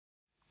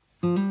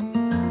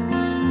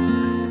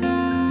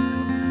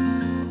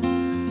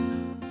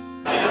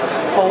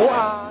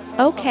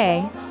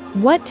Okay,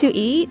 what to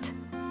eat?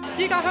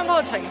 依家香港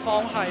嘅情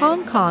況係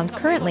Hong Kong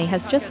currently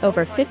has just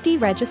over 50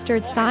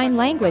 registered sign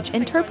language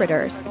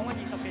interpreters,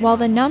 while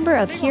the number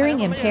of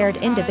hearing-impaired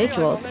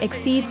individuals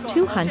exceeds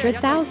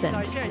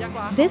 200,000.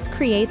 This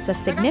creates a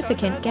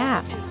significant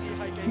gap.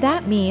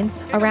 That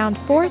means around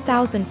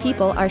 4,000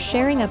 people are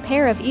sharing a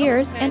pair of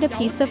ears and a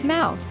piece of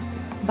mouth.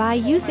 By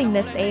using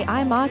this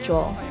AI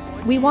module,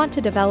 we want to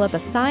develop a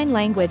sign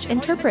language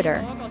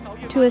interpreter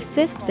to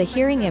assist the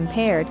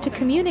hearing-impaired to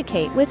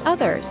communicate with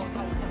others.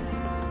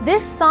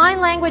 This sign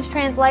language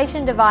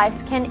translation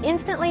device can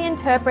instantly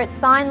interpret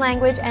sign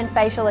language and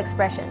facial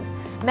expressions,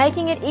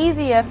 making it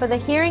easier for the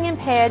hearing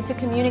impaired to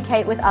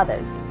communicate with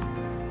others.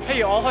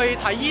 譬如我去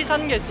睇醫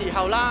生嘅時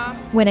候啦，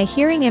 When a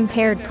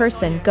hearing-impaired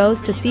person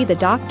goes to see the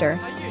doctor,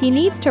 he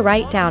needs to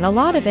write down a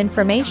lot of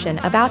information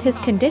about his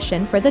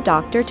condition for the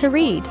doctor to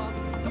read.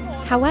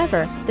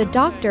 However, the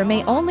doctor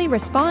may only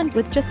respond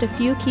with just a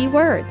few key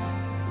words.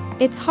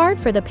 It's hard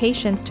for the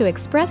patient to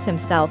express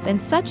himself in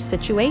such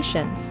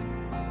situations.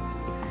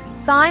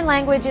 Sign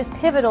language is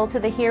pivotal to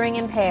the hearing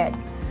impaired.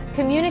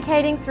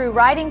 Communicating through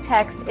writing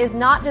text is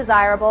not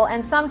desirable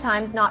and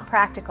sometimes not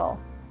practical.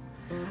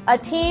 A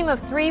team of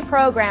 3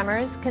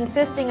 programmers,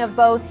 consisting of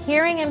both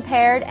hearing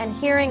impaired and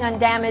hearing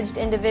undamaged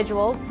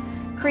individuals,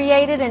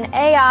 created an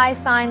AI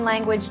sign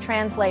language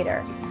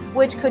translator,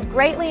 which could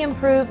greatly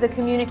improve the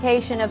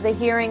communication of the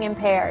hearing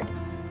impaired.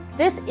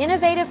 This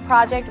innovative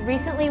project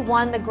recently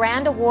won the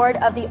Grand Award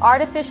of the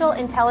Artificial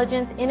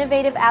Intelligence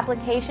Innovative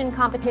Application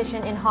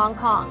Competition in Hong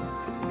Kong.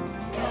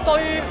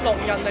 對聾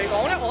人嚟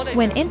講咧，我哋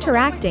When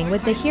interacting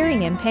with the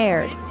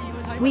hearing-impaired,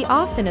 we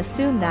often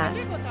assume that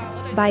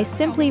by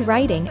simply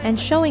writing and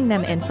showing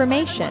them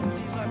information,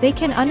 they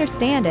can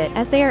understand it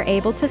as they are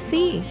able to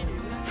see.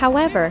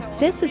 However,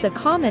 this is a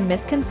common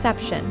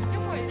misconception.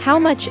 How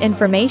much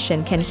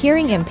information can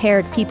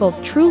hearing-impaired people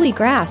truly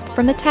grasp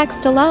from the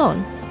text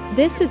alone?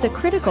 This is a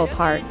critical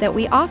part that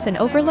we often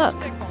overlook.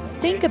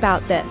 Think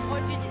about this.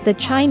 The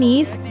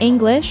Chinese,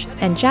 English,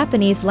 and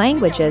Japanese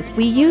languages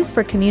we use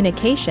for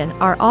communication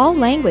are all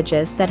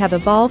languages that have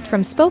evolved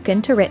from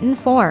spoken to written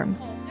form.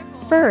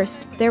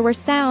 First, there were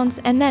sounds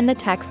and then the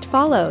text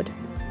followed.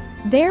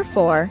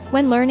 Therefore,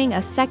 when learning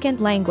a second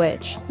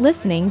language,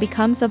 listening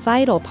becomes a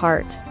vital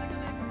part.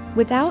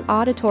 Without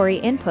auditory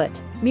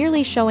input,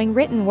 merely showing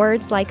written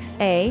words like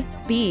A,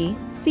 B,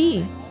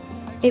 C,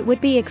 it would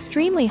be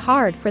extremely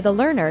hard for the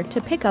learner to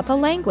pick up a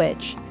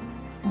language.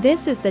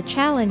 This is the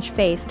challenge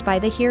faced by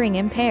the hearing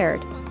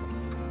impaired.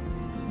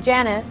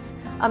 Janice,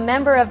 a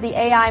member of the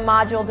AI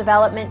module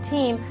development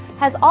team,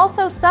 has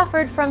also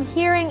suffered from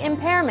hearing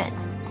impairment.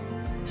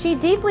 She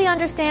deeply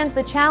understands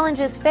the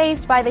challenges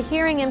faced by the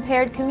hearing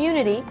impaired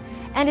community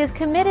and is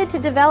committed to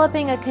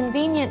developing a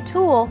convenient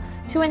tool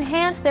to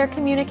enhance their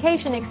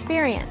communication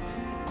experience.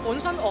 本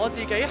身我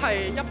自己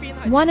係一邊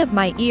係 One of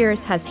my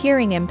ears has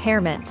hearing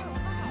impairment.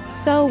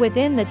 So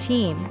within the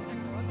team,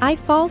 I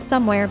fall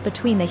somewhere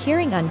between the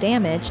hearing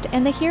undamaged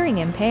and the hearing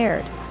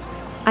impaired.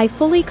 I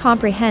fully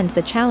comprehend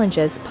the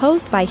challenges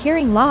posed by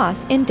hearing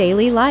loss in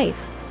daily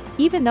life.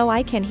 Even though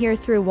I can hear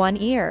through one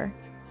ear,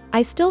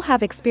 I still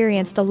have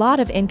experienced a lot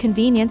of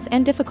inconvenience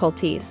and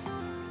difficulties.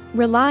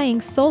 Relying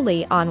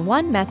solely on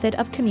one method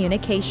of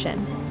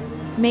communication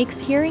makes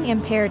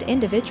hearing-impaired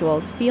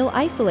individuals feel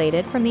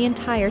isolated from the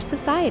entire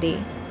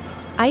society.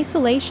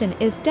 Isolation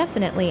is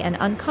definitely an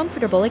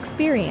uncomfortable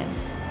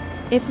experience.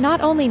 It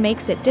not only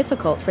makes it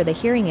difficult for the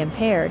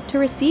hearing-impaired to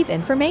receive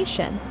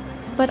information,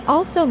 but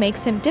also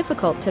makes him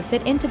difficult to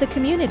fit into the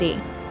community.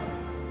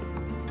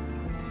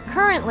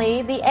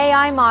 Currently, the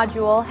AI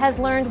module has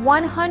learned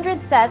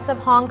 100 sets of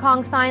Hong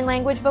Kong Sign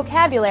Language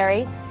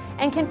vocabulary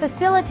and can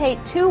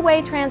facilitate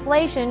two-way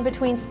translation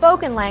between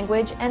spoken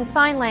language and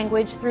sign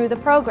language through the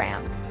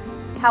program.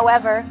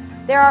 However,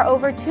 there are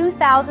over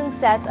 2,000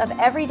 sets of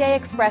everyday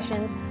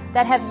expressions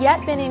that have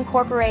yet been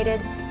incorporated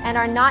and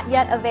are not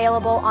yet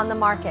available on the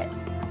market.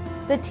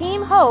 The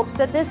team hopes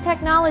that this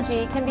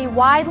technology can be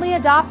widely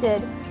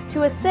adopted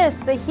to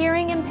assist the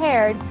hearing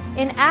impaired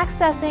in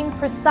accessing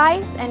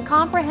precise and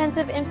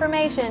comprehensive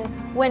information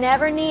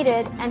whenever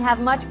needed and have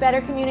much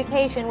better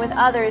communication with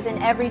others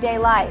in everyday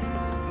life.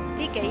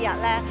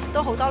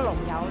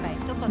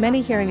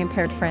 Many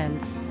hearing-impaired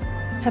friends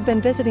have been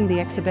visiting the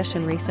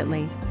exhibition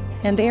recently,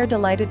 and they are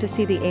delighted to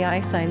see the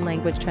AI sign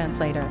language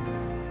translator.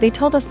 They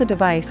told us the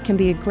device can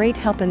be a great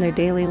help in their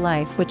daily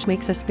life, which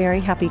makes us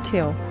very happy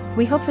too.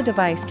 We hope the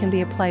device can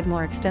be applied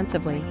more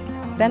extensively,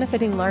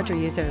 benefiting larger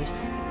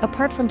users,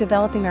 apart from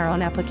developing our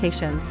own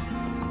applications.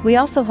 We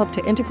also hope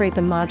to integrate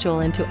the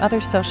module into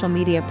other social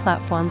media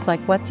platforms like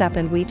WhatsApp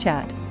and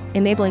WeChat,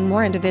 enabling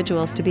more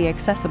individuals to be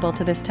accessible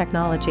to this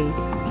technology.